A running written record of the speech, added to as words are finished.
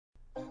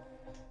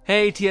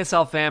Hey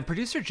TSL fam,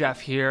 producer Jeff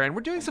here, and we're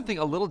doing something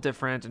a little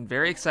different and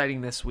very exciting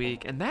this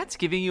week, and that's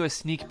giving you a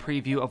sneak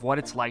preview of what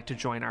it's like to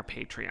join our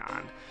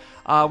Patreon.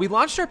 We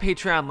launched our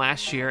Patreon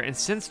last year, and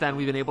since then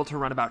we've been able to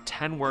run about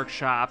 10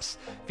 workshops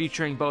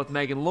featuring both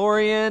Meg and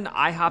Lorian.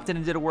 I hopped in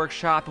and did a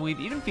workshop, and we've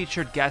even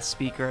featured guest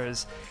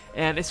speakers.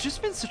 And it's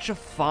just been such a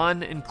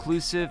fun,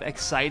 inclusive,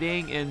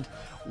 exciting, and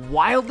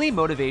wildly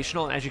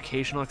motivational and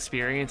educational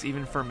experience,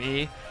 even for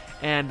me.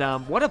 And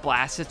what a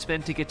blast it's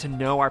been to get to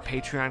know our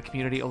Patreon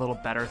community a little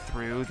better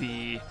through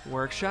the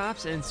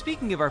workshops. And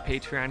speaking of our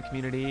Patreon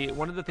community,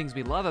 one of the things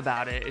we love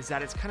about it is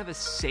that it's kind of a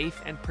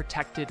safe and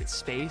protected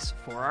space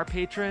for our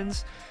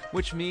patrons,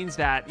 which means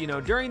that,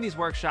 during these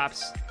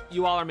workshops,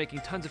 you all are making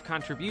tons of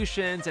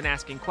contributions and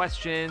asking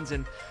questions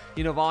and,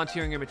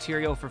 volunteering your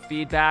material for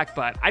feedback.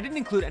 But I didn't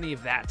include any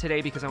of that today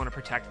because I want to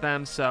protect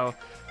them. So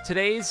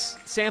today's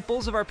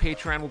samples of our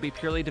Patreon will be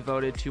purely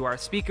devoted to our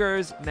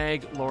speakers,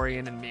 Meg,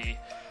 Lorian, and me.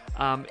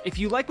 If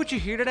you like what you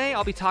hear today,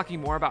 I'll be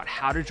talking more about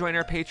how to join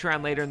our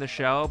Patreon later in the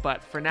show,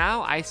 but for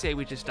now, I say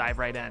we just dive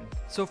right in.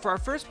 So for our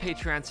first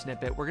Patreon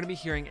snippet, we're going to be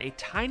hearing a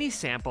tiny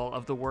sample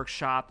of the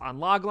workshop on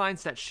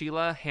Loglines that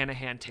Sheila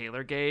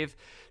Hanahan-Taylor gave.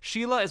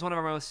 Sheila is one of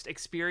our most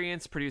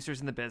experienced producers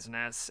in the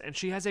business, and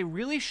she has a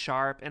really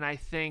sharp and I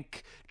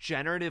think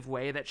generative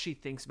way that she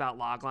thinks about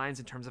loglines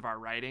in terms of our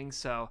writing,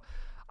 so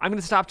I'm going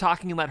to stop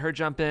talking and let her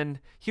jump in.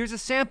 Here's a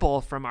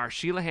sample from our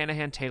Sheila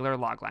Hanahan-Taylor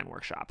logline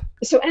workshop.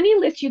 So any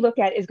list you look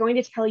at is going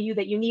to tell you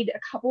that you need a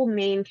couple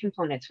main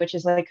components, which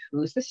is like,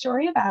 who's the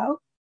story about,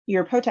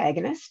 your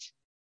protagonist,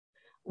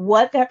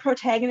 what that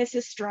protagonist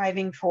is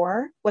striving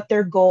for, what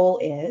their goal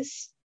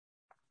is,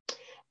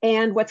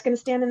 and what's going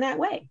to stand in that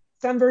way.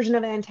 Some version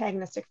of an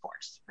antagonistic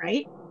force,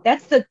 right?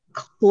 That's the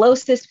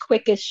closest,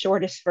 quickest,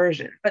 shortest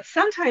version. But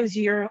sometimes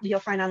you'll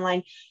find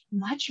online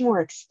much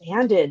more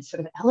expanded,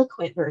 sort of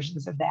eloquent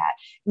versions of that,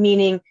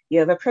 meaning you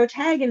have a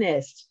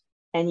protagonist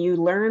and you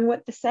learn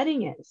what the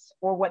setting is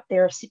or what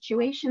their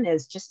situation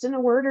is just in a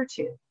word or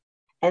two.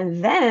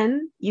 And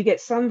then you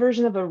get some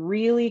version of a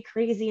really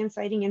crazy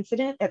inciting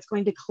incident that's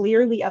going to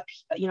clearly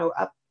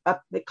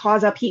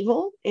cause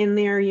upheaval in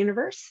their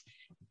universe.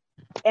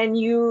 And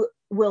you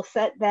will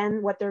set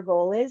then what their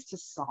goal is to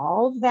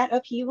solve that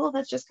upheaval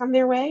that's just come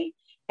their way.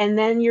 And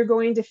then you're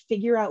going to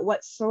figure out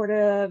what sort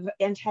of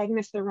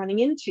antagonist they're running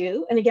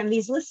into. And again,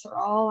 these lists are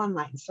all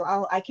online.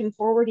 So I can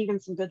forward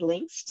even some good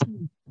links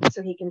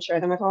so he can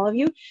share them with all of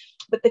you.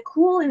 But the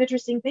cool and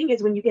interesting thing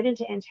is when you get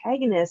into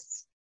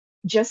antagonists,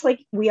 just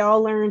like we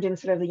all learned in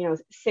sort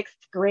of, sixth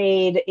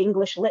grade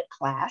English lit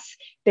class,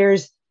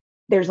 there's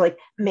like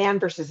man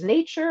versus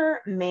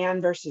nature,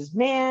 man versus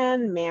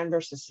man, man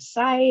versus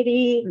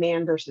society,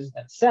 man versus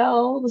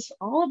themselves.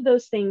 All of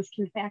those things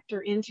can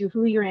factor into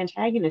who your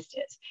antagonist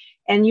is.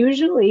 And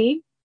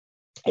usually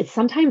it's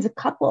sometimes a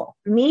couple,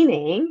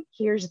 meaning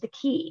here's the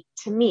key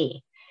to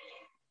me.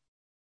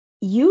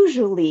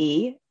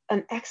 Usually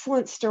an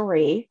excellent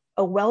story,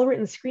 a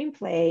well-written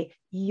screenplay,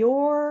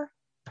 your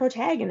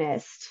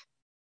protagonist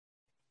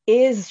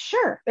is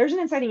sure, there's an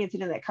inciting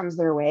incident that comes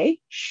their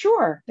way.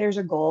 Sure, there's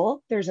a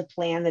goal, there's a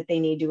plan that they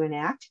need to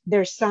enact.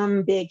 There's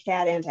some big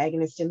fat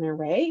antagonist in their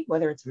way,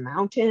 whether it's a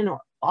mountain or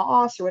a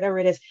boss or whatever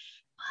it is.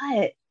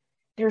 But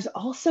there's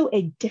also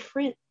a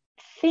different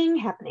thing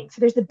happening. So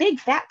there's the big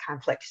fat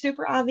conflict,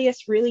 super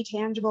obvious, really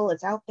tangible.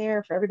 It's out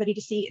there for everybody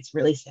to see. It's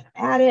really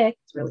cinematic,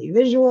 it's really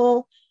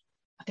visual.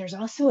 But there's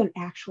also an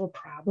actual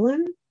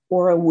problem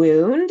or a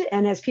wound.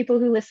 And as people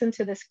who listen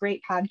to this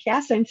great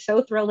podcast, I'm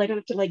so thrilled I don't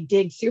have to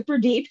dig super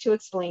deep to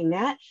explain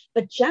that.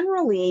 But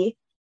generally,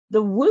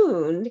 the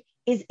wound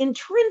is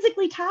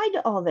intrinsically tied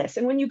to all this.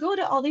 And when you go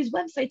to all these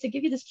websites that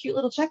give you this cute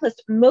little checklist,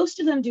 most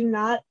of them do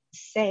not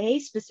say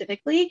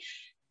specifically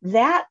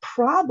that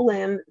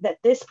problem that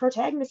this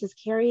protagonist is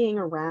carrying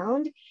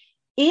around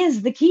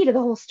is the key to the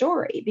whole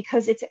story,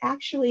 because it's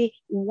actually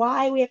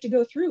why we have to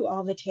go through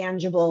all the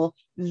tangible,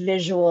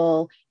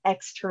 visual,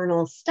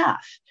 external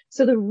stuff.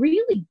 So the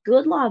really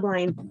good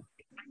logline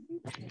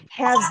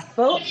have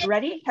both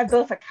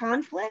a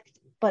conflict,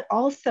 but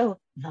also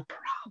the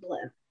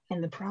problem.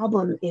 And the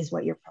problem is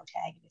what your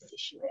protagonist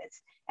issue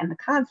is. And the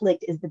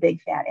conflict is the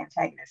big fat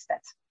antagonist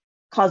that's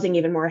causing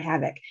even more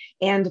havoc.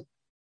 And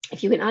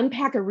if you can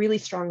unpack a really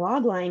strong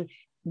logline,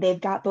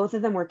 they've got both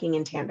of them working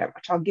in tandem,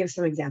 which I'll give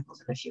some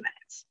examples in a few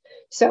minutes.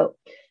 So,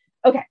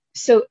 okay,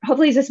 so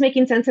hopefully is this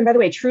making sense? And by the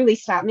way, truly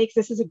stop me, because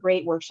this is a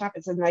great workshop.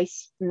 It's a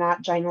nice,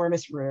 not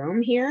ginormous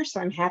room here. So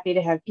I'm happy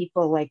to have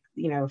people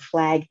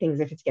flag things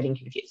if it's getting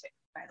confusing,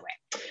 by the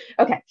way.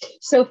 Okay,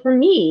 so for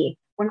me,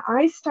 when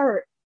I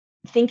start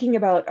thinking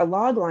about a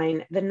log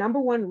line, the number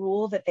one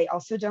rule that they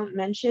also don't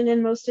mention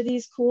in most of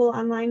these cool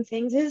online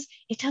things is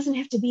it doesn't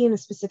have to be in a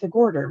specific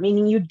order,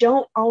 meaning you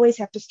don't always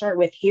have to start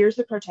with here's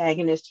the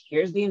protagonist,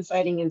 here's the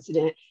inciting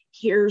incident,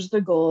 here's the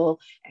goal,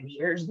 and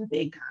here's the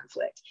big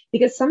conflict.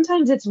 Because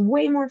sometimes it's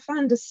way more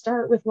fun to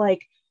start with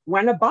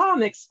when a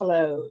bomb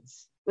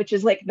explodes, which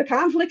is the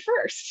conflict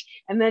first.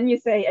 And then you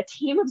say a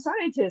team of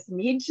scientists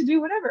need to do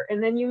whatever.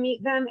 And then you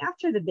meet them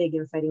after the big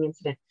inciting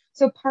incident.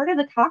 So part of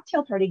the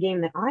cocktail party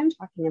game that I'm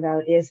talking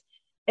about is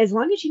as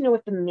long as you know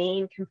what the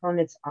main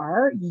components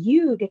are,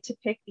 you get to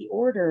pick the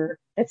order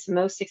that's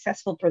most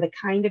successful for the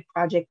kind of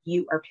project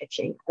you are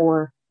pitching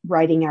or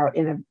writing out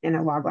in a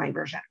logline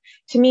version.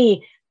 To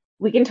me,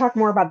 we can talk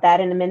more about that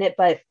in a minute,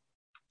 but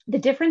the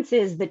difference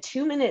is the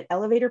 2-minute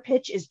elevator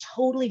pitch is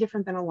totally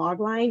different than a log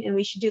line. And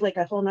we should do like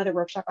a whole nother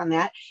workshop on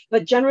that.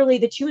 But generally,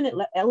 the 2-minute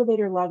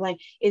elevator log line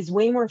is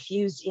way more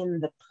fused in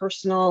the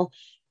personal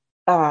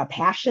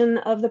passion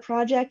of the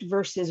project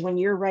versus when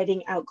you're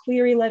writing out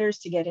query letters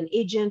to get an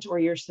agent, or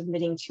you're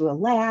submitting to a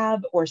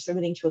lab or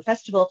submitting to a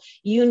festival.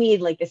 You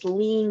need like this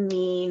lean,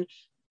 mean,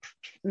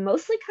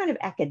 mostly kind of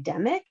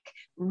academic,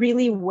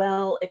 really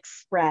well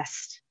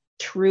expressed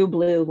true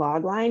blue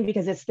log line,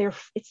 because it's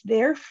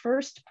their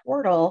first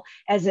portal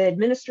as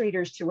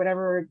administrators to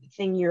whatever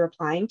thing you're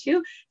applying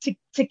to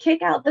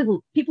kick out the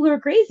people who are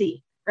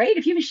crazy, right?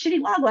 If you have a shitty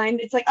log line,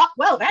 it's like, oh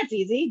well, that's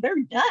easy, they're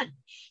done.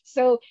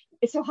 So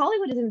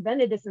Hollywood has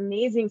invented this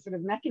amazing sort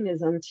of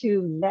mechanism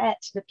to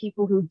vet the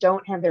people who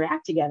don't have their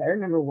act together,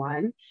 number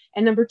one.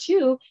 And number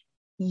two,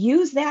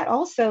 use that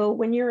also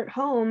when you're at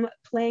home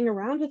playing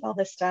around with all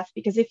this stuff,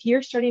 because if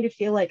you're starting to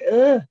feel like,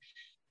 ugh,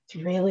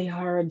 it's really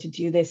hard to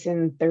do this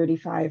in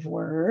 35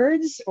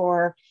 words,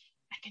 or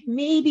I could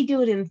maybe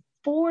do it in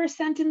 4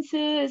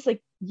 sentences.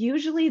 Like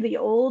usually the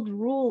old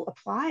rule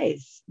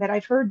applies that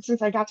I've heard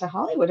since I got to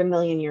Hollywood a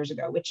million years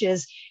ago, which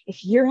is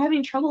if you're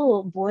having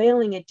trouble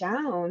boiling it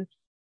down,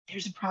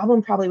 there's a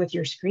problem probably with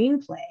your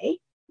screenplay.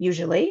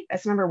 Usually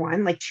that's number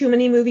one, like too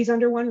many movies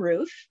under one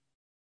roof,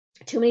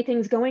 too many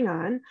things going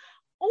on,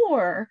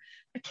 or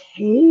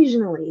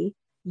occasionally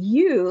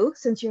you,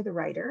 since you're the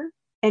writer,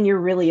 and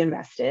you're really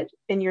invested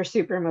and you're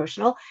super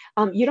emotional,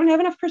 you don't have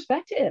enough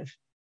perspective.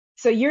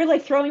 So you're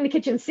like throwing the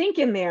kitchen sink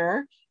in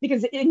there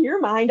because in your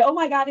mind, oh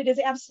my God, it is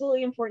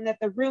absolutely important that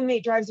the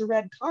roommate drives a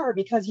red car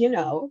because, you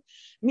know.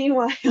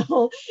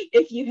 Meanwhile,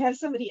 if you have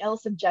somebody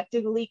else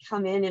objectively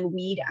come in and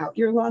weed out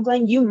your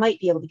logline, you might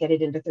be able to get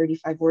it into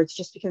 35 words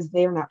just because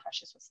they're not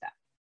precious with stuff,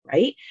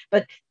 right?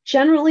 But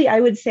generally, I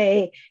would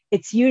say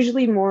it's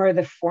usually more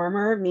the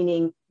former,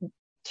 meaning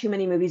too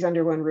many movies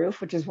under one roof,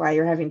 which is why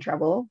you're having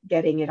trouble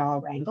getting it all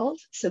wrangled.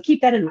 So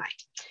keep that in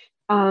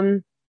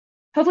mind.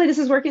 Hopefully this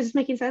is working. Is this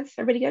making sense?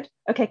 Everybody good?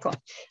 Okay, cool.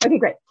 Okay,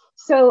 great.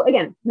 So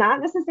again, not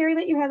necessary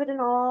that you have it in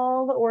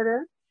all the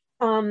order.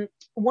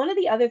 One of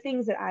the other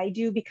things that I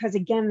do, because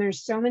again,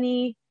 there's so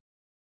many,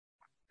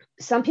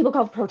 some people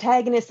call it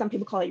protagonist, some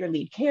people call it your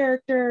lead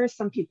character,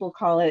 some people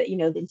call it, you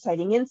know, the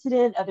inciting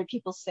incident. Other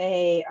people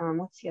say,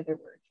 what's the other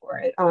word for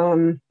it?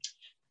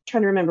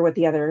 Trying to remember what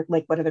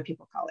other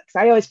people call it,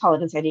 because I always call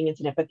it inciting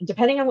incident, but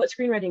depending on what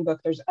screenwriting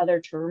book, there's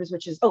other terms,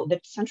 which is the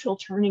central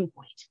turning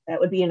point. That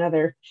would be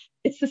another.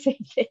 It's the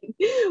same thing.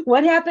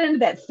 What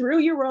happened that threw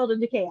your world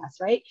into chaos,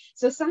 right?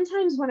 So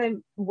sometimes when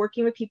I'm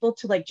working with people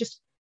to like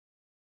just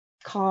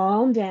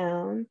calm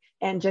down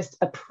and just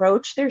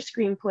approach their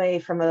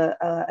screenplay from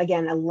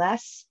a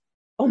less,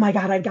 oh my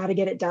God, I've got to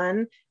get it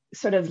done,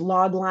 sort of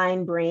log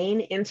line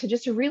brain, into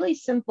just a really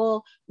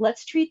simple,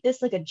 let's treat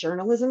this like a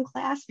journalism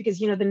class.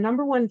 Because, you know, the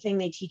number one thing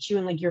they teach you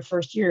in like your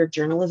first year of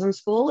journalism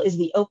school is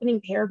the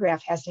opening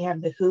paragraph has to have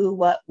the who,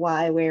 what,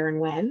 why, where, and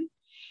when.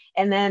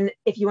 And then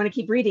if you want to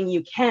keep reading,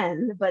 you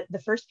can, but the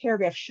first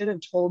paragraph should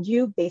have told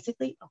you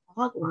basically a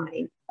log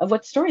line of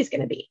what the story is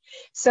going to be.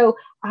 So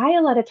I,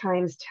 a lot of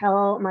times,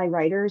 tell my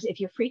writers,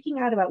 if you're freaking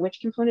out about which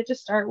component to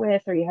start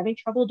with, or you're having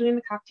trouble doing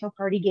the cocktail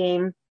party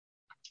game,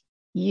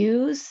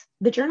 use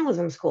the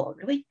journalism school.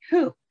 Really,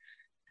 who? All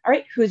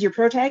right, who's your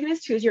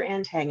protagonist? Who's your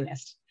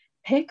antagonist?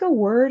 Pick a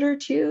word or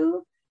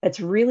two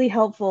that's really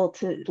helpful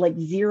to like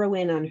zero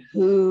in on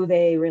who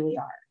they really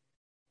are.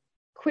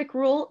 Quick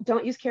rule,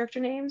 don't use character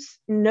names.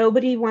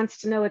 Nobody wants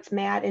to know it's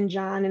Matt and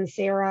John and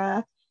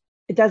Sarah.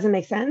 It doesn't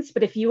make sense.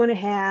 But if you want to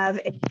have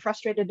a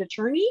frustrated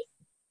attorney,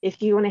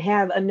 if you want to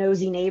have a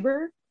nosy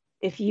neighbor,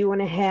 if you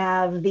want to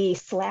have the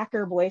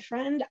slacker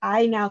boyfriend,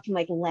 I now can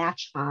like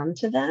latch on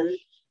to them.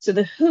 So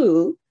the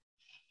who,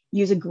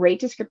 use a great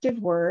descriptive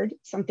word,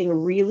 something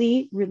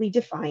really, really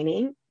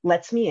defining,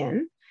 lets me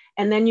in.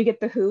 And then you get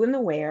the who and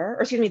the where,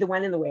 or excuse me, the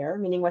when and the where,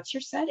 meaning what's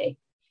your setting,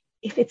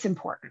 if it's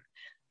important.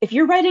 If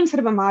you're writing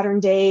sort of a modern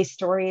day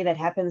story that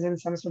happens in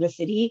some sort of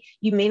city,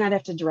 you may not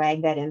have to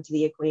drag that into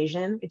the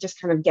equation. It just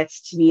kind of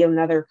gets to be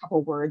another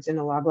couple words in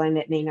a logline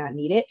that may not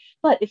need it.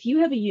 But if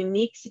you have a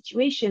unique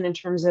situation in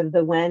terms of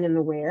the when and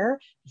the where,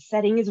 the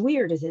setting is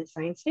weird. Is it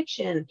science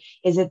fiction?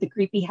 Is it the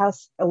creepy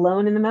house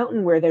alone in the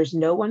mountain where there's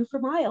no one for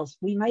miles?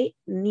 We might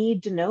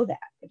need to know that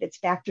if it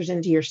factors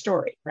into your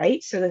story,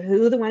 right? So the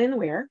who, the when, and the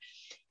where,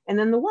 and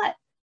then the what,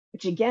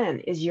 which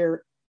again is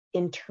your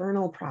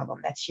internal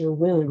problem. That's your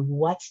wound.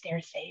 What's their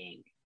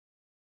thing,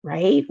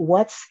 right?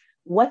 What's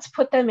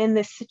put them in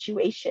this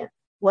situation?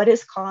 What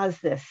has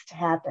caused this to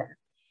happen?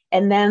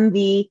 And then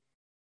the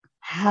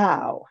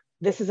how.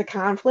 This is a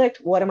conflict.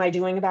 What am I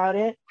doing about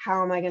it?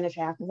 How am I going to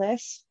tackle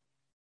this?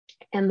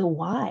 And the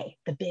why,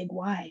 the big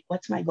why.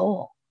 What's my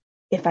goal?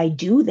 If I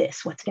do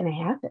this, what's going to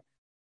happen?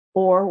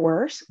 Or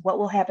worse, what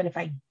will happen if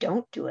I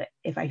don't do it?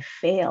 If I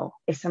fail,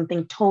 if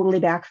something totally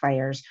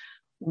backfires,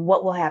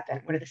 What will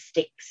happen? What are the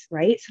stakes,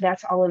 right? So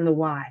that's all in the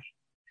why.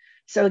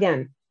 So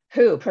again,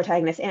 who,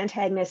 protagonist,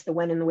 antagonist, the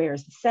when and the where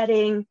is the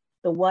setting.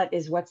 The what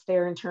is what's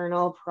their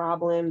internal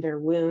problem, their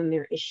wound,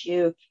 their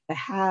issue. The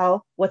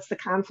how, what's the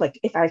conflict?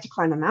 If I have to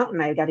climb a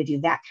mountain, I've got to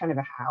do that kind of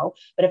a how.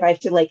 But if I have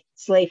to like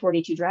slay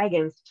 42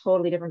 dragons,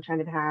 totally different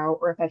kind of how.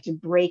 Or if I have to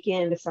break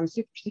into some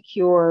super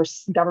secure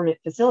government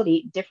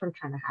facility, different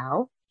kind of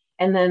how.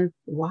 And then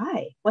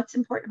why? What's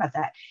important about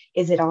that?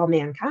 Is it all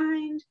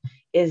mankind?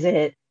 Is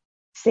it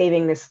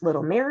saving this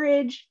little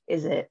marriage?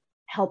 Is it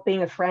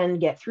helping a friend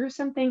get through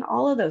something?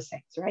 All of those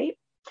things, right?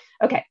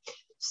 Okay,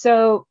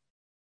 so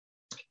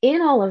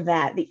in all of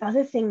that, the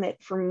other thing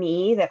that for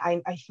me that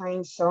I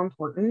find so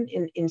important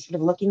in sort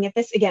of looking at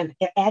this, again,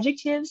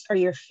 adjectives are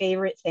your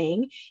favorite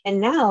thing. And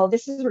now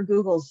this is where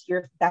Google's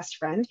your best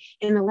friend.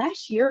 In the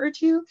last year or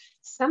two,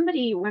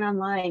 somebody went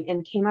online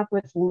and came up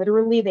with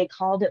literally, they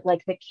called it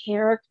like the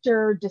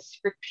character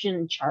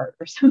description chart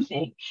or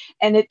something.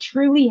 And it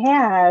truly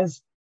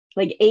has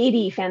like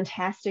 80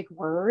 fantastic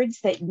words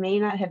that may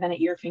not have been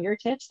at your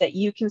fingertips that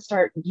you can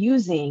start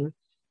using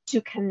to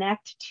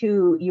connect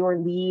to your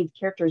lead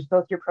characters,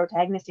 both your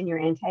protagonist and your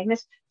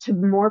antagonist, to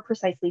more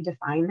precisely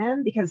define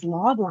them. Because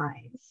log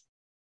lines,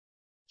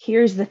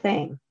 here's the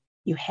thing,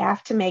 you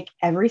have to make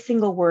every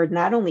single word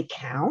not only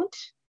count,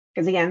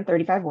 because again,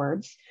 35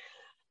 words,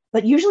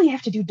 but usually you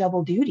have to do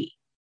double duty.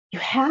 You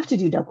have to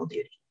do double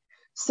duty.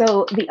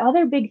 So the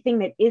other big thing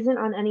that isn't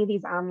on any of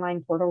these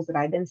online portals that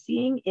I've been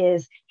seeing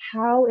is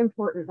how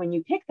important when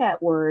you pick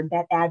that word,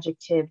 that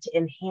adjective to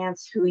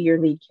enhance who your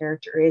lead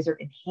character is or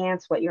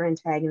enhance what your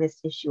antagonist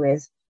issue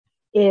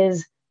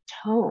is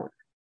tone.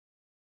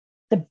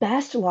 The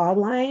best log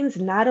lines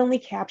not only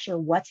capture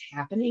what's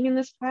happening in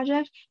this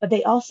project, but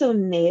they also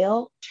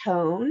nail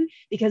tone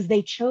because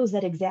they chose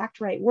that exact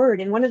right word.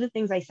 And one of the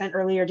things I sent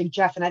earlier to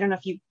Jeff, and I don't know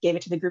if you gave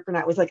it to the group or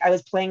not, was like I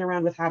was playing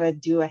around with how to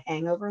do a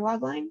hangover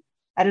log line.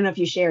 I don't know if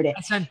you shared it,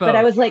 I sent but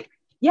I both. was like,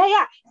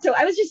 yeah. So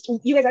I was just,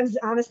 you guys,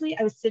 I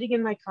was sitting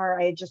in my car.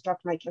 I had just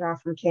dropped my kid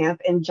off from camp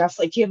and Jeff's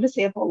like, do you have a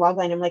sample log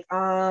line? I'm like,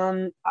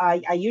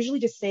 I usually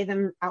just say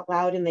them out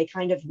loud and they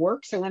kind of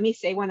work. So let me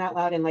say one out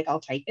loud and like,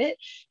 I'll type it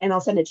and I'll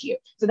send it to you.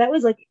 So that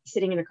was like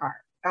sitting in a car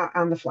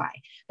on the fly.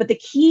 But the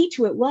key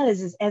to it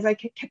is as I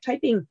kept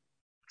typing,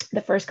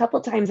 the first couple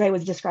of times I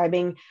was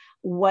describing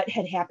what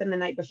had happened the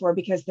night before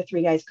because the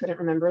three guys couldn't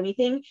remember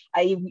anything.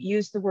 I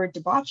used the word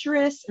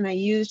debaucherous and I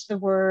used the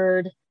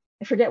word,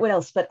 I forget what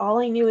else, but all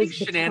I I knew think is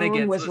the tone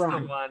shenanigans was was the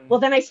wrong. one. Well,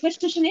 then I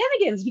switched to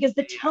shenanigans because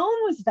the Yeah.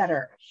 tone was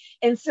better.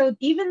 And so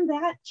even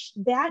that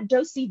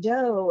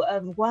do-si-do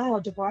of wow,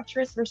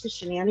 debaucherous versus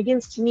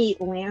shenanigans to me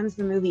lands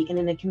the movie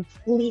in a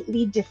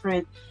completely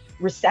different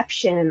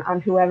reception on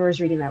whoever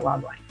is reading that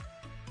log line.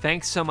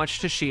 Thanks so much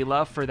to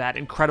Sheila for that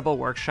incredible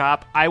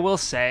workshop. I will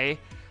say,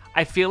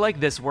 I feel like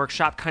this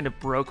workshop kind of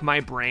broke my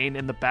brain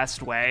in the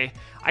best way.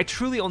 I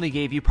truly only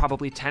gave you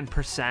probably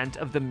 10%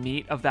 of the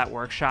meat of that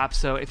workshop,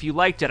 so if you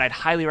liked it, I'd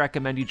highly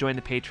recommend you join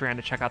the Patreon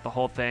to check out the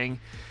whole thing.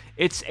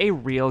 It's a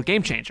real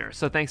game changer,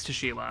 so thanks to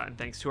Sheila and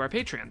thanks to our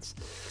Patreons.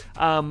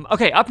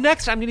 Okay, up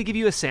next, I'm going to give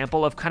you a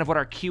sample of kind of what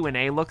our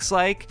Q&A looks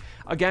like.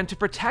 Again, to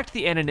protect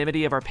the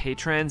anonymity of our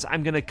patrons,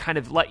 I'm going to kind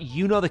of let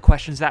you know the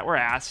questions that were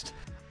asked.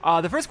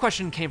 The first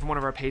question came from one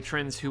of our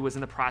patrons who was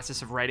in the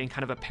process of writing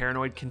kind of a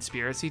paranoid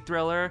conspiracy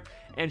thriller,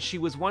 and she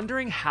was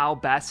wondering how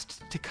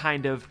best to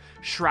kind of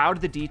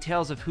shroud the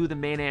details of who the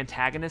main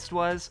antagonist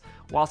was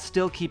while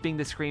still keeping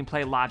the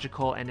screenplay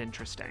logical and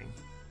interesting.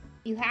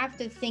 You have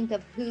to think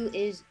of who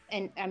is,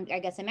 and I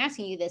guess I'm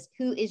asking you this,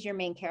 who is your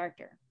main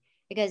character?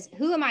 Because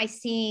who am I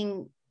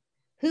seeing?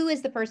 Who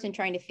is the person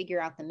trying to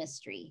figure out the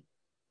mystery?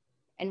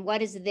 And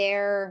what is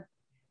their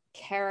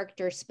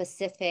character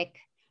specific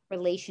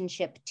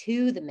relationship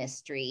to the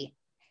mystery,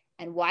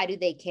 and why do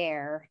they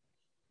care,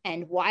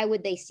 and why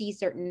would they see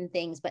certain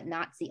things but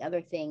not see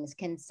other things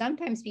can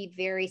sometimes be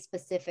very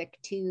specific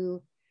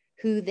to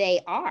who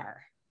they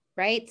are,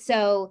 right?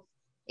 So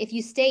if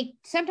you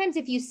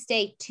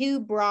stay too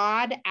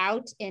broad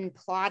out in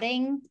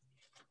plotting,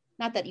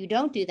 not that you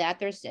don't do that,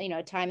 there's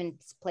a time and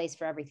place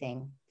for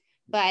everything,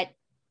 but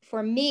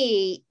for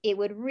me it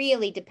would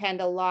really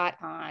depend a lot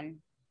on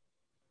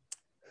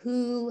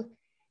who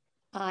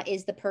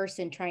is the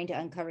person trying to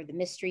uncover the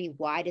mystery.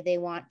 Why do they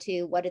want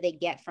to? What do they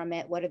get from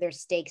it? What are their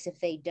stakes if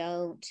they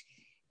don't?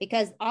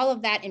 Because all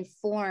of that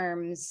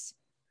informs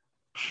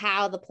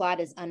how the plot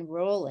is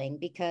unrolling,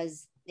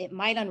 because it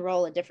might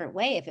unroll a different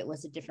way if it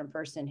was a different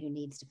person who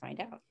needs to find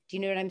out. Do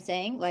you know what I'm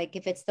saying? Like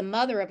if it's the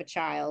mother of a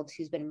child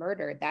who's been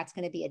murdered, that's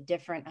going to be a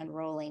different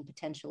unrolling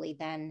potentially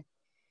than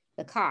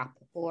the cop,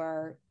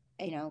 or,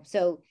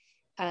 so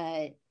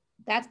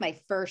that's my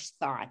first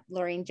thought.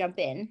 Lorraine, jump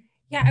in.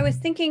 Yeah, I was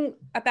thinking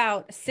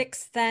about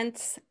Sixth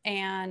Sense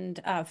and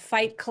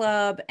Fight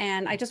Club,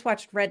 and I just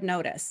watched Red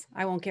Notice.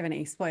 I won't give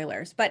any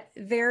spoilers, but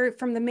they're,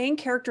 from the main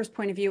character's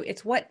point of view,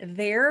 it's what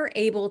they're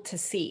able to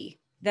see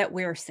that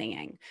we're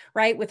seeing,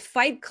 right? With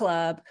Fight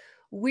Club,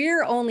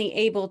 we're only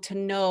able to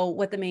know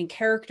what the main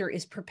character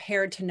is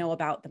prepared to know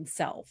about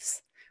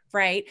themselves,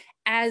 right?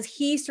 As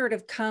he sort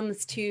of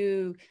comes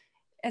to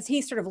as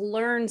he sort of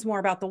learns more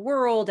about the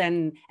world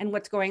and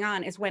what's going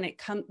on is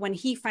when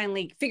he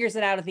finally figures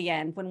it out at the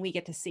end, when we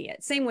get to see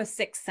it. Same with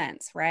Sixth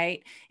Sense,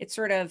 right? It's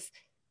sort of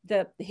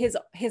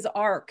his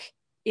arc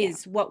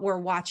is what we're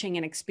watching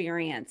and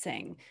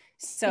experiencing.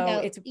 So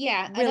it's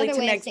really to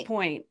Meg's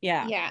point.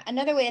 Yeah.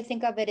 Another way to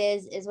think of it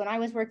is when I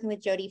was working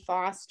with Jodie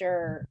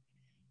Foster,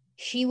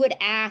 she would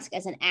ask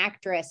as an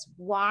actress,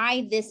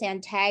 why this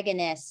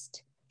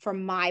antagonist for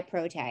my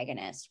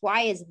protagonist?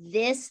 Why is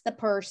this the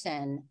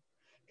person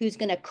who's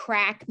going to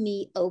crack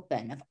me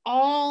open? Of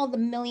all the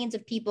millions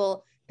of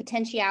people,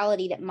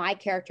 potentiality that my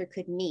character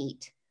could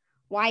meet,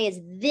 why is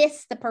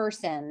this the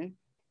person?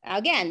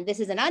 Again, this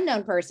is an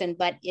unknown person,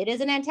 but it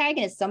is an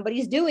antagonist.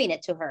 Somebody's doing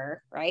it to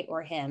her, right?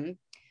 Or him.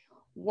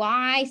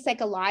 Why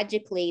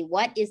psychologically,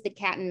 what is the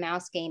cat and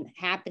mouse game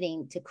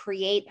happening to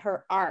create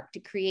her arc, to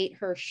create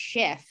her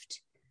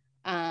shift?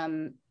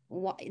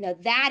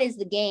 That is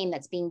the game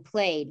that's being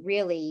played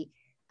really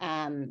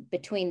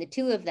between the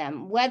two of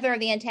them. Whether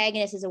the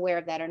antagonist is aware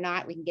of that or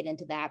not, we can get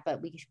into that,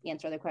 but we can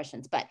answer other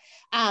questions. But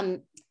do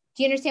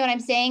you understand what I'm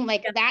saying?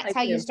 Like, that's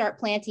how you start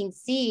planting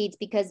seeds,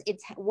 because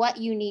it's what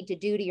you need to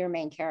do to your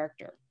main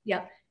character.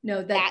 Yeah.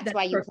 No, that's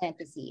why you plant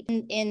the seed.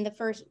 In the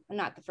first,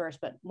 not the first,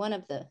 but one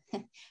of the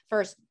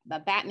first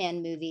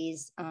Batman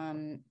movies,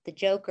 the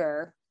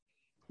Joker,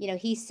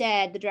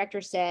 the director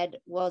said,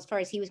 well, as far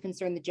as he was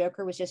concerned, the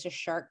Joker was just a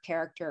shark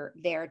character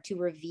there to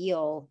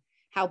reveal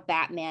how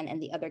Batman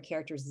and the other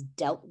characters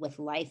dealt with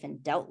life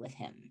and dealt with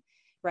him,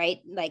 right?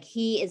 Like,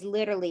 he is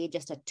literally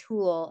just a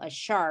tool, a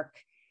shark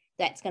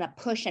that's going to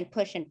push and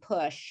push and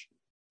push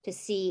to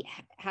see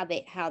how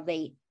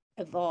they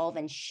evolve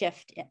and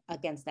shift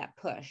against that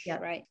push,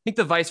 right? I think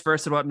the vice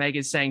versa to what Meg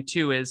is saying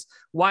too is,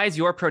 why is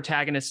your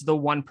protagonist the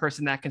one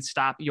person that can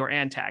stop your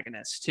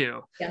antagonist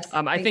too? Yes.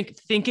 I think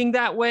thinking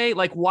that way,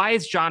 like, why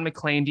is John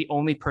McClane the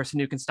only person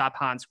who can stop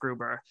Hans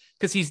Gruber?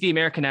 Because he's the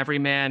American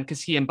everyman,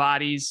 because he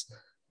embodies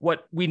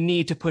what we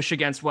need to push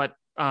against what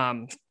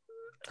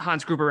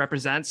Hans Gruber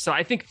represents. So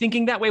I think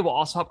thinking that way will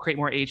also help create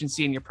more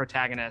agency in your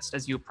protagonist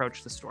as you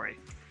approach the story.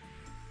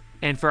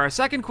 And for our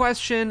second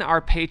question,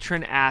 our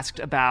patron asked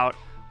about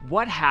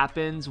what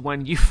happens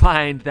when you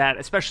find that,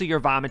 especially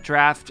your vomit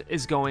draft,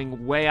 is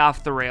going way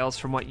off the rails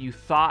from what you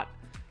thought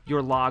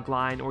your log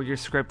line or your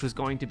script was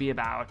going to be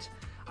about.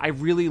 I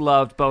really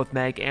loved both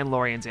Meg and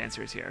Lorian's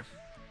answers here.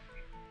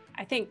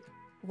 I think,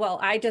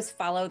 I just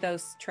follow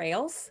those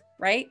trails,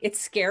 right? It's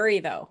scary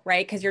though,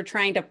 right? Because you're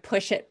trying to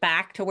push it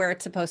back to where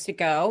it's supposed to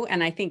go.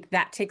 And I think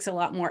that takes a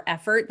lot more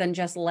effort than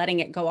just letting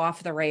it go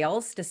off the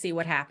rails to see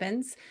what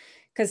happens.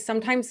 Because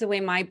sometimes the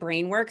way my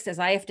brain works is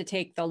I have to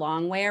take the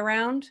long way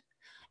around.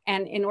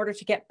 And in order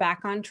to get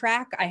back on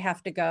track, I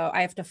have to go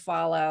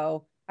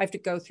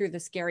through the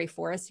scary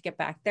forest to get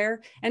back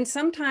there. And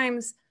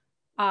sometimes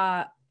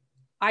I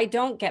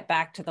don't get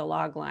back to the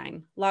log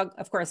line.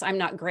 Of course, I'm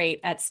not great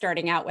at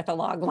starting out with a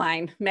log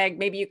line. Meg,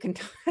 maybe you can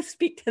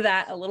speak to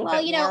that a little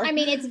bit more. I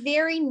mean, it's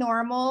very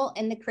normal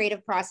in the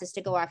creative process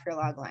to go off your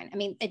log line. I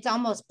mean, it's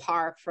almost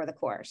par for the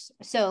course.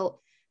 So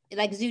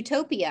like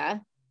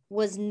Zootopia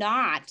was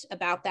not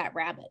about that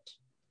rabbit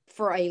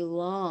for a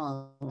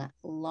long,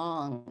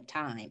 long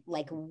time.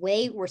 Like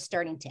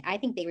I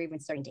think they were even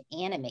starting to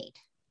animate,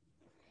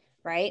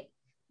 right?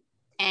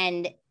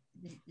 And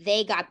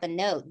they got the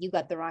note, you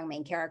got the wrong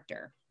main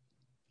character.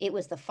 It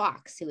was the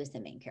fox who was the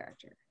main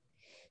character.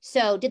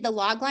 So did the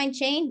logline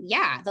change?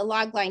 Yeah, the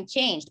logline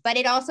changed, but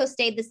it also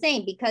stayed the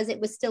same because it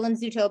was still in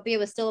Zootopia, it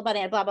was still about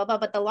blah, blah, blah,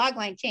 but the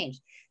logline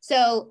changed.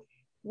 So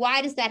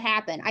why does that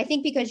happen? I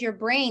think because your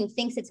brain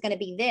thinks it's going to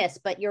be this,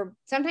 but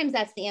sometimes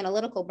that's the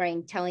analytical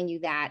brain telling you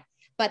that.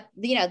 But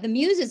the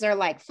muses are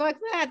like, fuck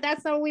that,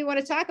 that's not what we want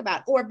to talk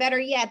about. Or better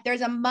yet,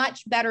 there's a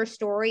much better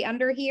story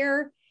under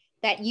here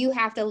that you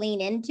have to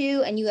lean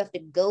into and you have to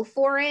go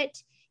for it.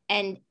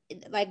 And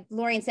like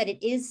Lorian said,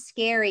 it is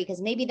scary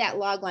because maybe that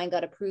log line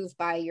got approved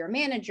by your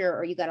manager,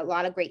 or you got a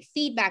lot of great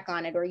feedback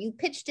on it, or you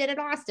pitched it at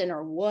Austin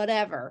or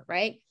whatever,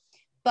 right?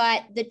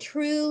 But the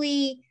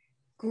truly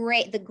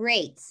great, the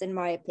greats, in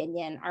my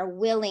opinion, are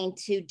willing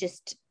to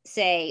just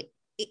say,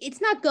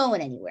 it's not going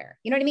anywhere.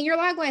 You know what I mean? Your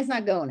log line is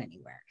not going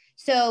anywhere.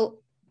 So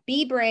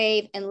be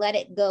brave and let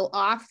it go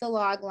off the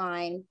log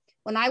line.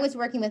 When I was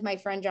working with my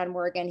friend John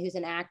Morgan, who's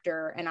an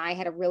actor, and I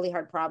had a really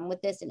hard problem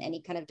with this in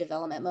any kind of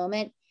development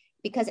moment,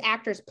 because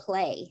actors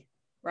play,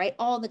 right?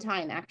 All the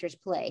time, actors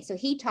play. So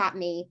he taught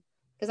me,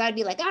 because I'd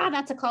be like,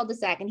 that's a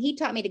cul-de-sac. And he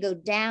taught me to go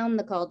down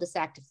the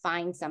cul-de-sac to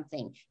find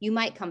something. You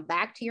might come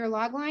back to your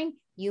log line.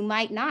 You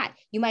might not.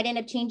 You might end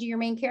up changing your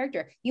main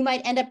character. You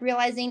might end up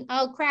realizing,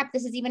 oh crap,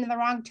 this is even in the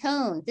wrong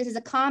tone. This is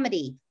a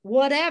comedy,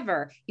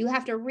 whatever. You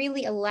have to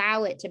really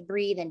allow it to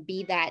breathe and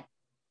be that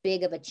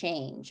big of a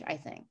change, I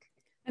think.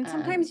 And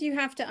sometimes you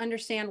have to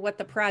understand what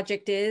the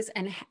project is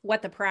and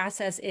what the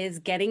process is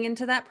getting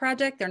into that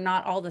project. They're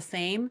not all the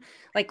same.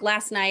 Like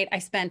last night, I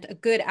spent a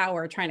good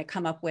hour trying to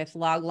come up with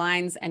log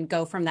lines and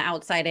go from the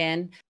outside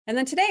in. And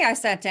then today I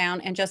sat down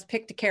and just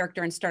picked a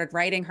character and started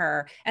writing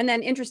her, and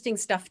then interesting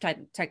stuff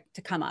to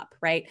come up,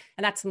 right?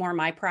 And that's more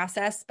my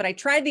process. But I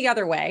tried the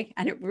other way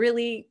and it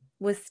really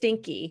was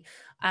stinky.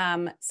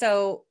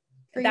 So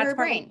for that's your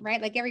brain,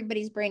 right? Like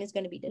everybody's brain is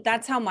going to be different.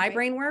 That's how my right?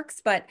 brain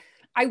works. But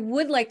I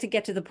would like to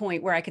get to the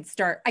point where I could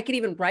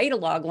even write a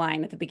log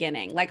line at the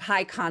beginning, like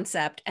high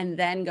concept, and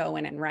then go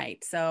in and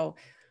write. So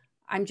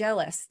I'm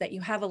jealous that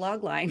you have a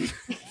log line.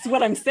 That's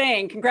what I'm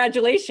saying.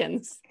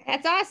 Congratulations.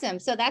 That's awesome.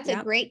 So that's a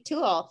great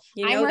tool.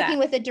 I'm working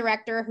with a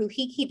director who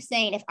he keeps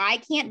saying, if I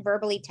can't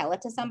verbally tell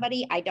it to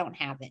somebody, I don't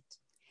have it.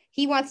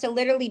 He wants to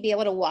literally be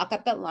able to walk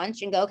up at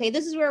lunch and go, okay,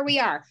 this is where we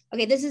are.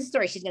 Okay, this is the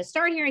story. She's going to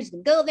start here and she's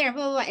going to go there,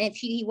 blah, blah, blah. And if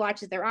he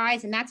watches their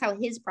eyes, and that's how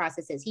his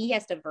process is. He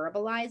has to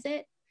verbalize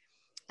it.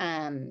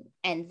 And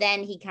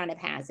then he kind of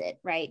has it,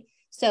 right?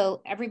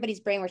 So everybody's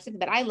brain works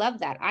different, but I love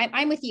that.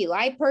 I'm with you.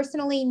 I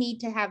personally need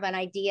to have an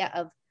idea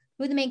of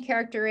who the main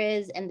character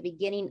is and the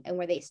beginning and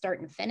where they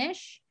start and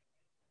finish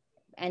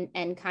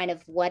and kind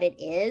of what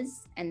it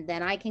is. And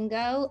then I can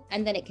go,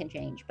 and then it can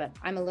change. But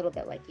I'm a little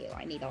bit like you.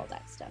 I need all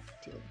that stuff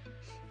too.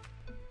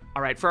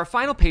 All right, for our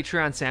final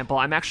Patreon sample,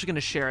 I'm actually going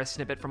to share a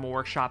snippet from a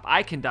workshop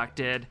I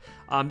conducted.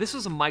 This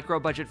was a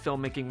micro-budget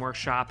filmmaking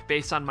workshop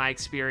based on my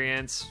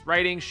experience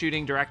writing,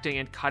 shooting, directing,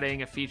 and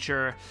cutting a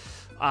feature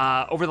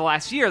over the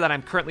last year that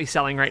I'm currently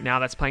selling right now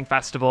that's playing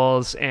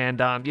festivals.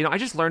 And, I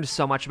just learned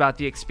so much about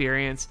the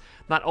experience,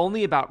 not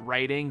only about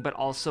writing, but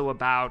also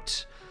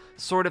about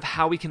sort of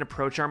how we can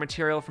approach our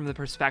material from the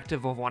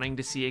perspective of wanting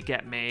to see it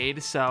get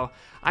made. So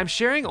I'm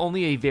sharing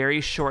only a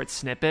very short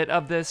snippet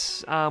of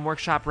this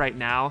workshop right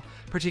now,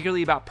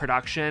 particularly about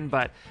production,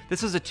 but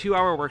this was a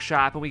 2-hour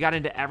workshop and we got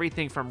into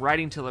everything from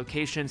writing to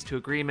locations to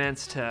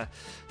agreements to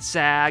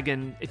SAG.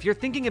 And if you're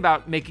thinking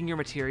about making your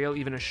material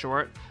even a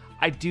short,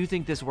 I do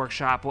think this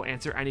workshop will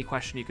answer any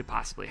question you could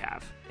possibly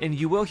have. And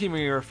you will hear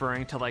me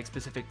referring to like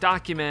specific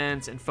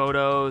documents and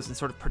photos and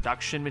sort of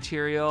production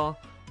material.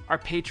 Our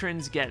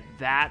patrons get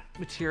that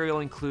material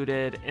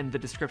included in the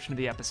description of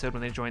the episode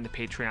when they join the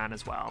Patreon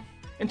as well.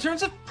 In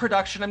terms of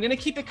production, I'm going to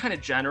keep it kind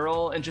of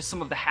general and just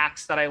some of the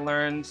hacks that I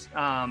learned.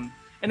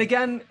 And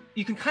again,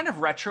 you can kind of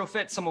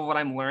retrofit some of what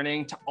I'm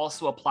learning to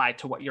also apply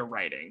to what you're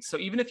writing. So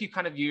even if you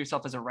kind of view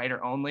yourself as a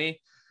writer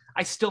only,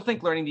 I still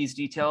think learning these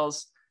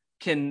details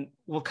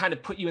will kind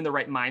of put you in the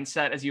right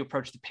mindset as you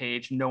approach the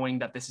page, knowing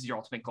that this is your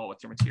ultimate goal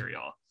with your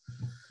material.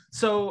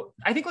 So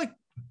I think like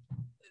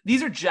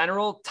these are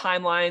general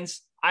timelines.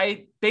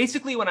 I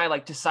basically, when I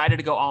decided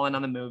to go all in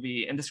on the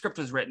movie and the script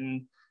was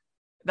written,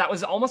 that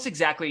was almost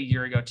exactly a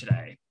year ago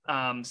today.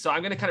 So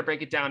I'm going to kind of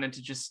break it down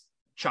into just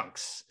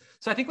chunks.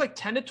 So I think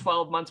 10 to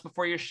 12 months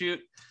before your shoot,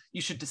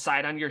 you should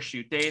decide on your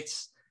shoot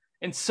dates.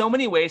 In so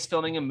many ways,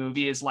 filming a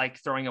movie is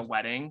like throwing a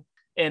wedding,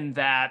 in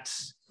that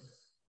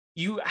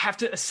you have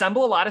to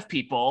assemble a lot of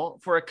people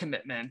for a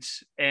commitment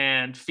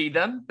and feed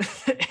them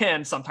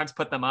and sometimes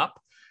put them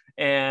up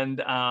and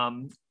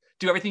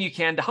do everything you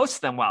can to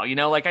host them well.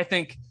 I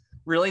think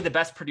really the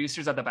best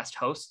producers are the best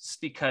hosts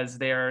because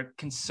they're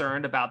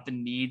concerned about the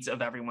needs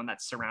of everyone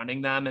that's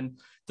surrounding them. And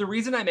the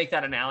reason I make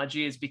that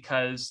analogy is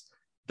because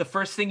the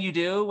first thing you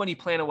do when you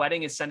plan a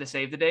wedding is send a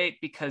save the date,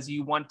 because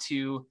you want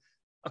to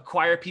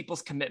acquire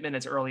people's commitment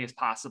as early as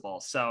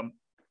possible. So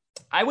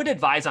I would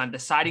advise on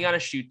deciding on a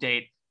shoot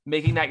date,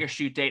 making that your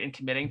shoot date and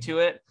committing to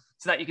it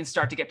so that you can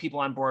start to get people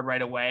on board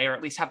right away, or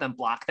at least have them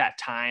block that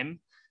time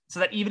so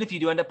that even if you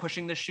do end up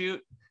pushing the shoot,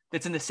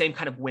 that's in the same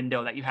kind of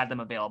window that you had them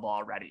available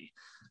already.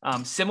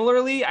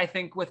 Similarly, I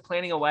think with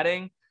planning a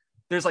wedding,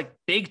 there's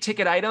big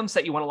ticket items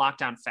that you want to lock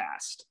down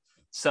fast.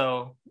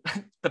 So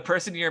the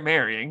person you're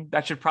marrying,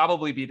 that should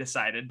probably be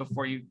decided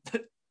before you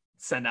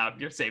send out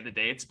your save the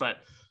dates, but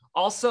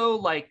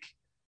also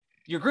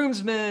your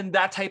groomsmen,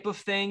 that type of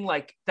thing,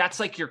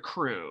 that's your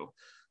crew.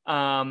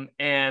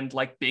 And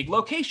big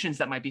locations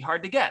that might be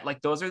hard to get.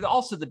 Those are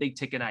also the big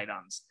ticket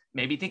items.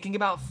 Maybe thinking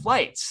about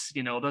flights,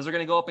 those are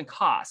going to go up in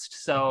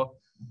cost. So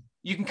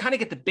you can kind of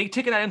get the big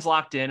ticket items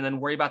locked in and then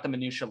worry about the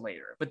minutia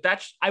later. But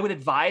I would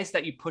advise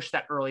that you push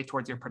that early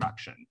towards your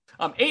production.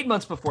 8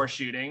 months before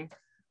shooting,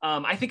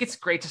 I think it's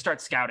great to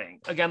start scouting.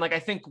 Again, I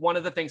think one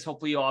of the things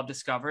hopefully you all have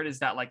discovered is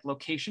that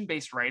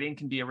location-based writing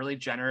can be a really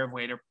generative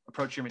way to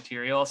approach your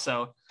material.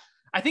 So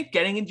I think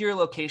getting into your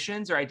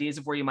locations or ideas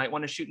of where you might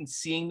want to shoot and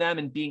seeing them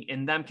and being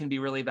in them can be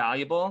really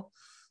valuable,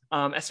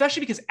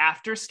 especially because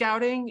after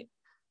scouting,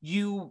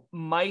 you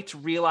might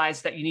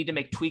realize that you need to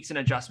make tweaks and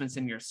adjustments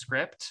in your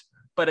script.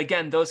 But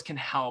again, those can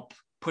help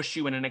push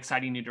you in an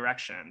exciting new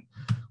direction.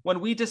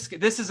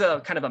 This is a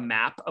kind of a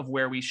map of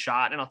where we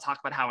shot, and I'll talk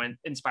about how it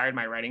inspired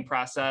my writing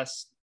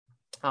process.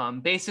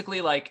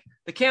 Basically,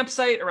 the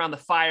campsite around the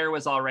fire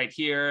was all right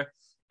here.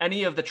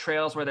 Any of the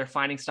trails where they're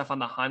finding stuff on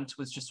the hunt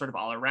was just sort of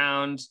all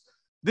around.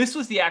 This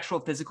was the actual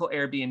physical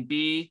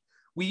Airbnb.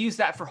 We used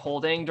that for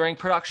holding during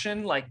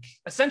production.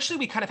 Essentially,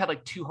 we kind of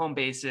had 2 home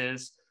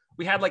bases.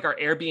 We had our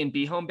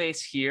Airbnb home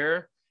base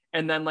here,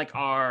 and then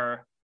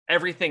our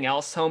everything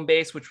else home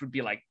base, which would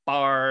be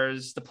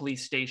bars, the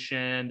police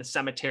station, the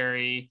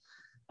cemetery.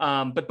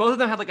 But both of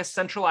them had a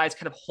centralized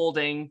kind of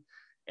holding.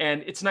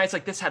 And it's nice,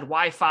 this had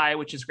Wi-Fi,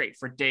 which is great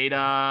for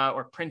data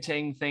or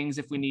printing things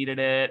if we needed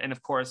it. And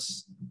of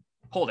course,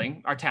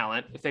 holding our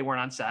talent if they weren't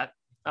on set.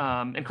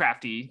 and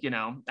crafty,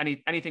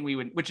 anything we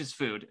would, which is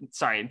food.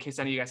 Sorry, in case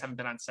any of you guys haven't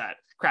been on set,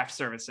 craft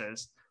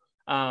services.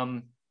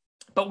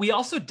 But we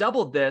also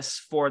doubled this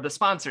for the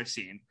sponsor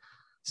scene.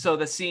 So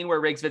the scene where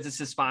Riggs visits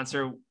his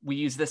sponsor, we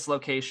use this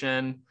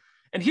location.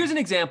 And here's an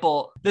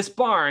example. This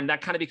barn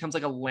that kind of becomes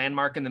like a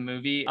landmark in the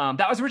movie.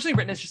 That was originally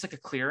written as just like a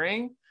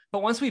clearing.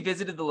 But once we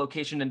visited the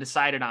location and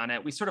decided on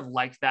it, we sort of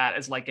liked that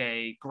as like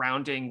a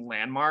grounding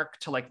landmark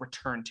to like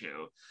return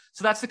to.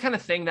 So that's the kind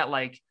of thing that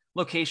like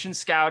location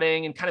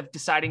scouting and kind of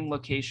deciding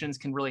locations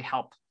can really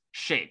help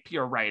shape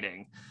your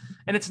writing.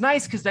 And it's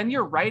nice because then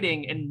you're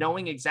writing and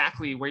knowing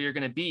exactly where you're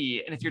going to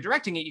be. And if you're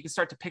directing it, you can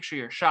start to picture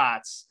your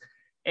shots.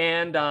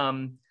 And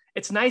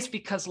it's nice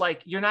because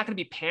like you're not going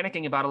to be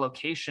panicking about a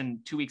location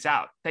 2 weeks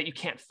out that you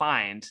can't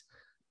find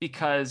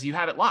because you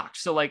have it locked.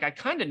 So like I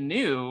kind of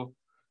knew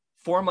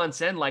 4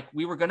 months in, like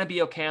we were going to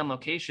be okay on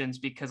locations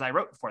because I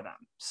wrote for them.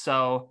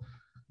 So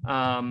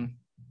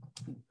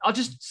I'll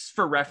just,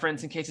 for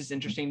reference, in case it's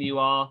interesting to you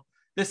all,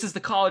 this is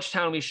the college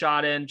town we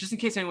shot in, just in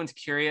case anyone's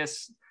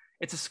curious.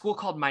 It's a school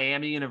called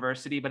Miami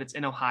University, but it's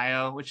in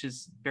Ohio, which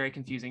is very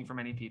confusing for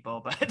many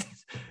people, but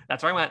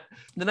that's where I went.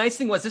 The nice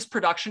thing was this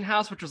production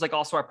house, which was like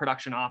also our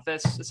production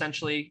office.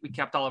 Essentially, we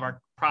kept all of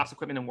our props,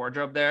 equipment, and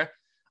wardrobe there.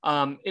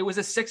 It was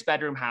a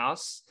 6-bedroom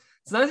house.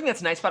 So another thing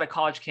that's nice about a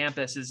college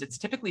campus is it's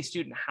typically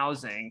student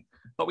housing,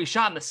 but we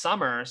shot in the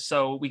summer.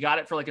 So we got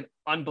it for like an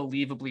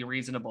unbelievably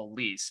reasonable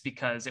lease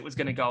because it was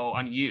going to go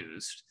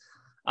unused.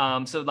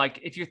 So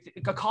like if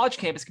a college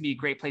campus can be a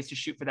great place to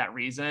shoot for that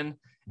reason.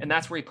 And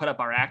that's where we put up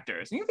our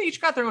actors. And they each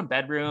got their own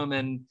bedroom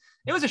and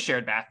it was a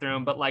shared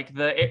bathroom, but like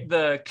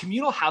the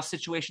communal house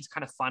situation is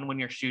kind of fun when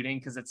you're shooting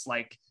because it's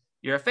like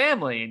you're a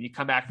family and you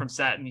come back from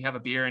set and you have a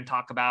beer and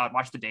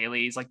watch the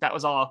dailies. Like that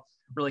was all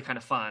really kind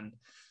of fun.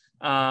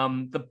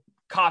 The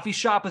coffee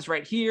shop was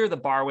right here. The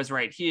bar was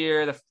right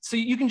here. So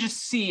you can just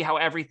see how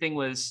everything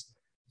was,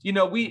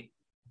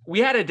 we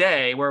had a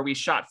day where we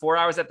shot 4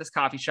 hours at this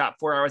coffee shop,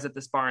 4 hours at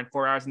this bar, and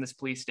 4 hours in this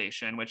police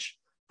station, which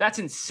that's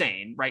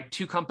insane, right?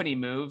 2 company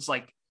moves.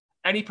 Like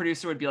any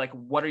producer would be like,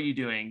 what are you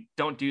doing?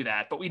 Don't do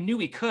that. But we knew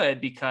we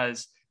could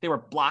because they were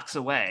blocks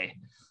away.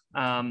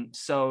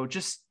 So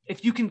just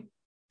if you can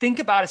think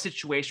about a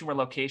situation where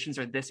locations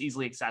are this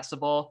easily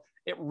accessible,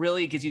 it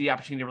really gives you the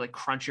opportunity to really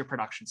crunch your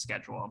production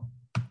schedule,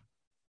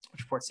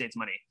 which of course saves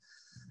money.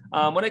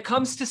 When it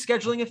comes to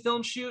scheduling a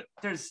film shoot,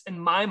 there's, in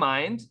my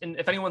mind, and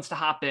if anyone wants to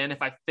hop in, if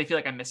they feel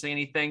like I'm missing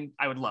anything,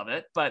 I would love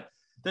it. But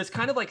there's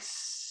kind of like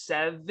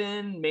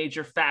 7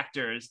 major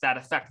factors that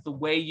affect the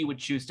way you would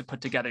choose to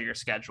put together your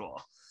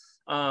schedule.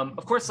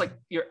 Of course, like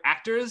your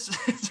actors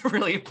is a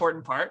really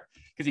important part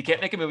because you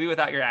can't make a movie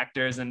without your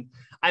actors. And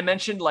I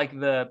mentioned like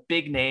the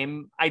big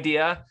name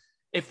idea.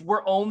 If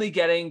we're only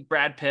getting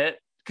Brad Pitt,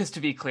 because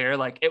to be clear,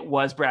 like it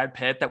was Brad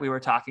Pitt that we were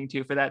talking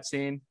to for that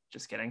scene.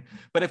 Just kidding.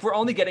 But if we're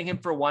only getting him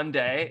for one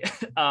day,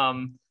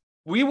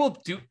 we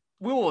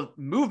will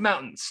move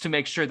mountains to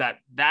make sure that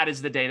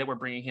is the day that we're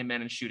bringing him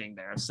in and shooting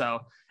there.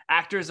 So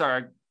actors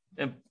are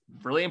a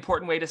really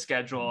important way to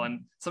schedule.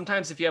 And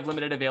sometimes if you have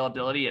limited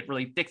availability, it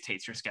really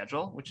dictates your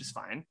schedule, which is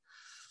fine.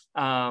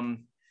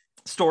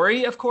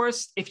 Story, of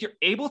course, if you're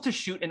able to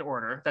shoot in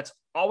order, that's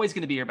always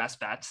going to be your best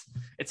bet.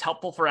 It's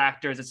helpful for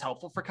actors. It's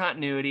helpful for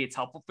continuity. It's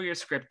helpful for your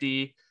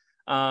scripty.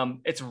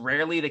 It's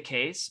rarely the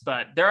case,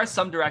 but there are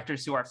some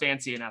directors who are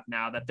fancy enough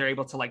now that they're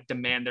able to like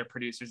demand their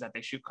producers that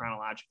they shoot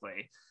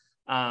chronologically.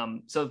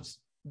 So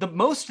the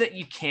most that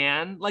you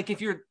can, like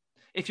if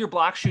you're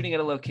block shooting at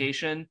a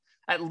location,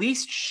 at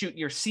least shoot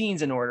your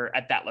scenes in order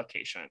at that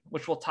location,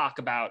 which we'll talk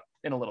about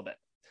in a little bit.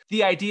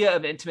 The idea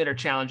of intimate or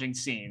challenging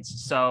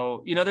scenes.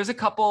 So, there's a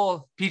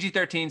couple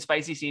PG-13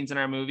 spicy scenes in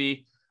our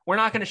movie. We're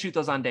not going to shoot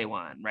those on day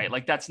one, right?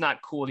 Like that's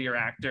not cool to your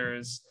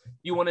actors.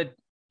 You want to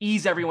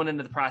ease everyone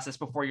into the process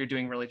before you're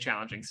doing really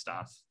challenging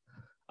stuff.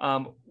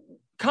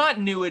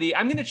 Continuity.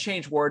 I'm going to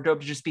change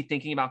wardrobe to just be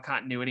thinking about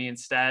continuity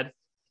instead.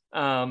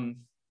 I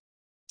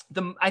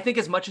think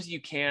as much as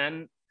you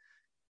can,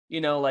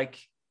 like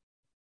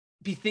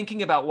be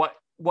thinking about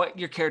what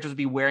your characters will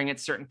be wearing at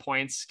certain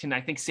points can,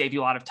 I think, save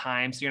you a lot of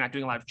time. So you're not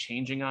doing a lot of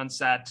changing on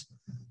set.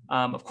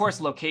 Of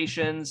course,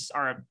 locations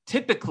are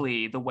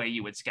typically the way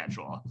you would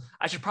schedule.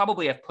 I should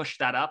probably have pushed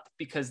that up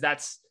because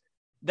that's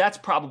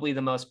probably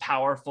the most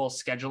powerful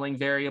scheduling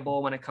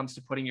variable when it comes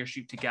to putting your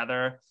shoot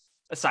together,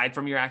 aside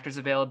from your actors'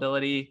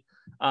 availability.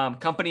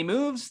 Company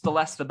moves, the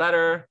less the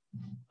better.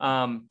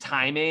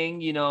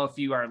 Timing, if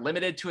you are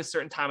limited to a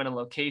certain time in a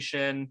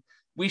location.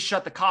 We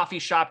shut the coffee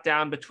shop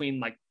down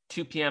between like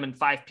 2 p.m. and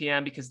 5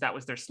 p.m. because that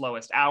was their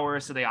slowest hour.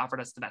 So they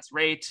offered us the best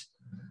rate.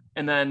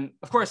 And then,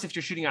 of course, if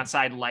you're shooting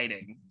outside,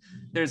 lighting.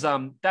 There's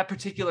that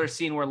particular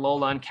scene where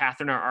Lola and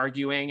Catherine are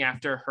arguing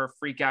after her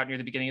freak out near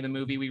the beginning of the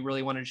movie. We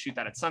really wanted to shoot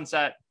that at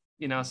sunset,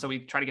 so we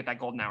try to get that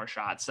golden hour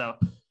shot. So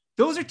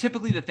those are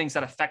typically the things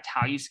that affect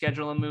how you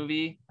schedule a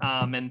movie.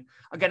 And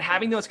again,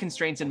 having those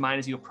constraints in mind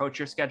as you approach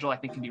your schedule, I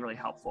think can be really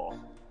helpful.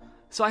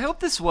 So I hope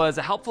this was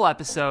a helpful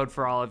episode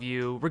for all of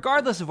you,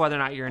 regardless of whether or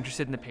not you're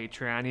interested in the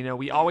Patreon. You know,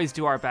 we always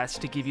do our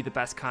best to give you the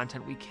best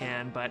content we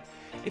can, but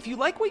if you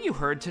like what you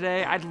heard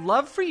today, I'd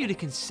love for you to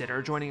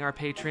consider joining our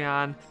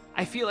Patreon.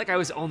 I feel like I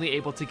was only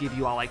able to give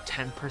you all like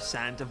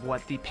 10% of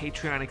what the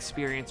Patreon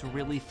experience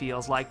really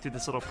feels like through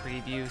this little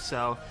preview,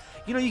 so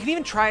you know, you can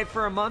even try it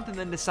for a month and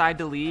then decide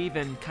to leave,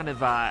 and kind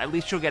of at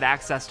least you'll get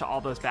access to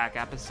all those back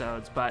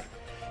episodes. But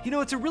you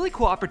know, it's a really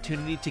cool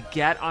opportunity to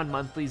get on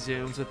monthly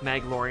Zooms with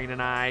Meg, Lorien,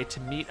 and I, to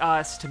meet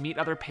us, to meet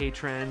other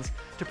patrons,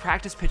 to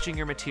practice pitching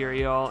your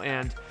material,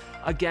 and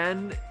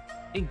again,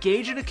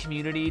 engage in a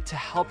community to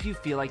help you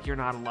feel like you're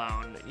not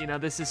alone. You know,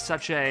 this is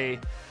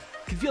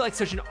can feel like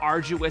such an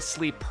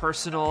arduously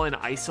personal and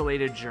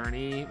isolated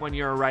journey when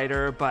you're a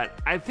writer, but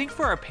I think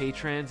for our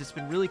patrons, it's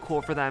been really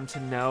cool for them to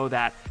know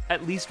that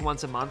at least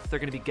once a month, they're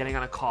going to be getting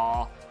on a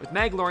call with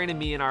Meg, Lorien, and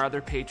me and our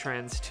other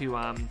patrons to,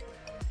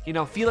 you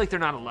know, feel like they're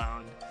not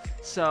alone.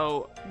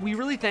 So we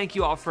really thank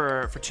you all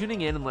for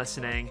tuning in and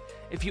listening.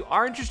 If you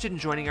are interested in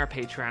joining our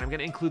Patreon, I'm going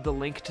to include the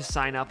link to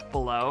sign up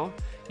below.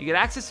 You get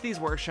access to these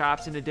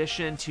workshops in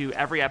addition to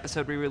every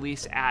episode we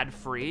release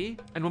ad-free.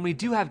 And when we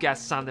do have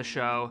guests on the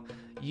show,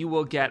 you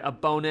will get a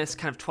bonus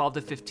kind of 12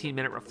 to 15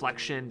 minute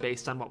reflection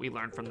based on what we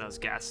learned from those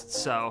guests.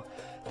 So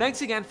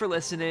thanks again for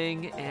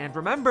listening, and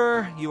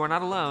remember, you are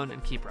not alone,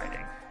 and keep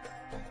writing.